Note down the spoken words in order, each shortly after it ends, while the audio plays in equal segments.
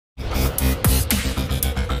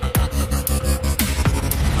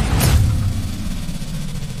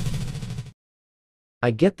I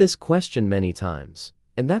get this question many times,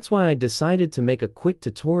 and that's why I decided to make a quick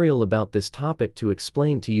tutorial about this topic to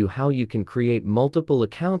explain to you how you can create multiple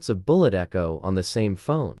accounts of UNDERSYCO on the same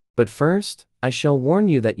phone. But first, I shall warn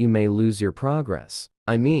you that you may lose your progress.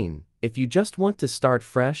 I mean, if you just want to start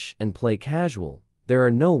fresh and play casual, there are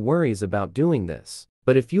no worries about doing this.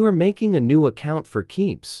 But if you are making a new account for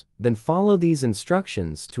keeps, then follow these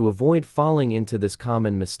instructions to avoid falling into this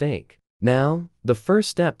common mistake. Now, the first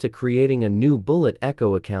step to creating a new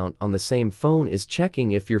UNDERSYCO account on the same phone is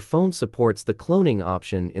checking if your phone supports the cloning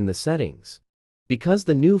option in the settings. Because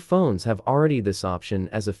the new phones have already this option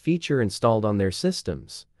as a feature installed on their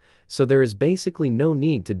systems, so there is basically no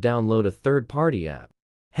need to download a third-party app.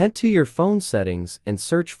 Head to your phone settings and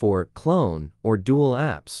search for Clone or Dual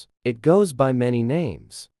Apps. It goes by many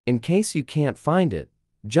names. In case you can't find it,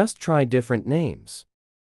 just try different names.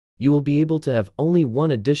 You will be able to have only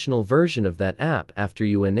one additional version of that app after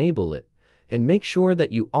you enable it, and make sure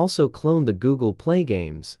that you also clone the Google Play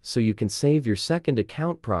games so you can save your second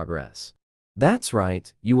account progress. That's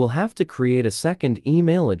right, you will have to create a second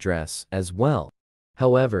email address as well.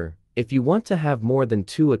 However, if you want to have more than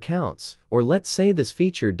 2 accounts, or let's say this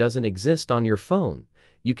feature doesn't exist on your phone,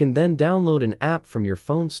 you can then download an app from your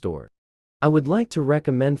phone store. I would like to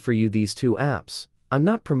recommend for you these 2 apps. I'm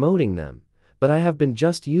not promoting them, but I have been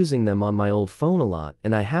just using them on my old phone a lot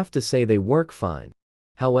and I have to say they work fine.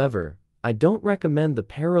 However, I don't recommend the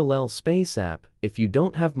Parallel Space app if you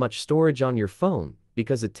don't have much storage on your phone,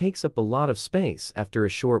 because it takes up a lot of space after a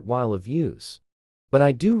short while of use. But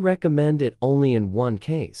I do recommend it only in one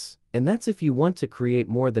case, and that's if you want to create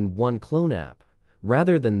more than one clone app.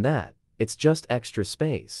 Rather than that, it's just extra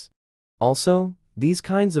space. Also, these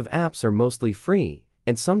kinds of apps are mostly free,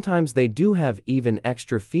 and sometimes they do have even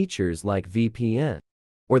extra features like VPN,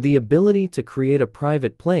 or the ability to create a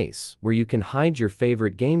private place where you can hide your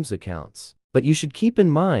favorite games accounts. But you should keep in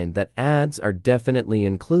mind that ads are definitely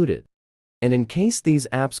included. And in case these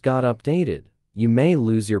apps got updated, you may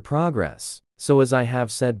lose your progress. So as I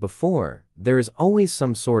have said before, there is always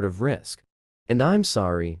some sort of risk. And I'm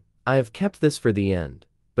sorry, I have kept this for the end,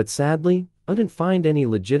 but sadly, I didn't find any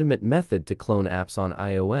legitimate method to clone apps on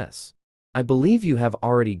iOS. I believe you have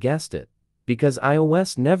already guessed it, because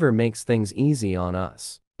iOS never makes things easy on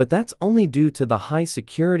us. But that's only due to the high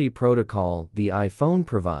security protocol the iPhone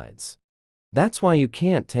provides. That's why you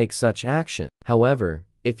can't take such action. However,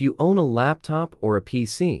 if you own a laptop or a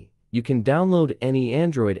PC, you can download any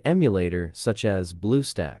Android emulator such as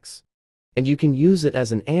BlueStacks. And you can use it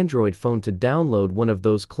as an Android phone to download one of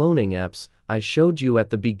those cloning apps I showed you at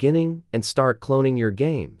the beginning and start cloning your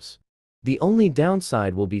games. The only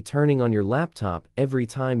downside will be turning on your laptop every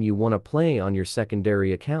time you want to play on your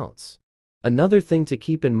secondary accounts. Another thing to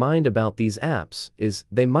keep in mind about these apps is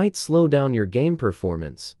they might slow down your game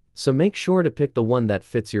performance, so make sure to pick the one that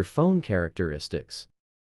fits your phone characteristics.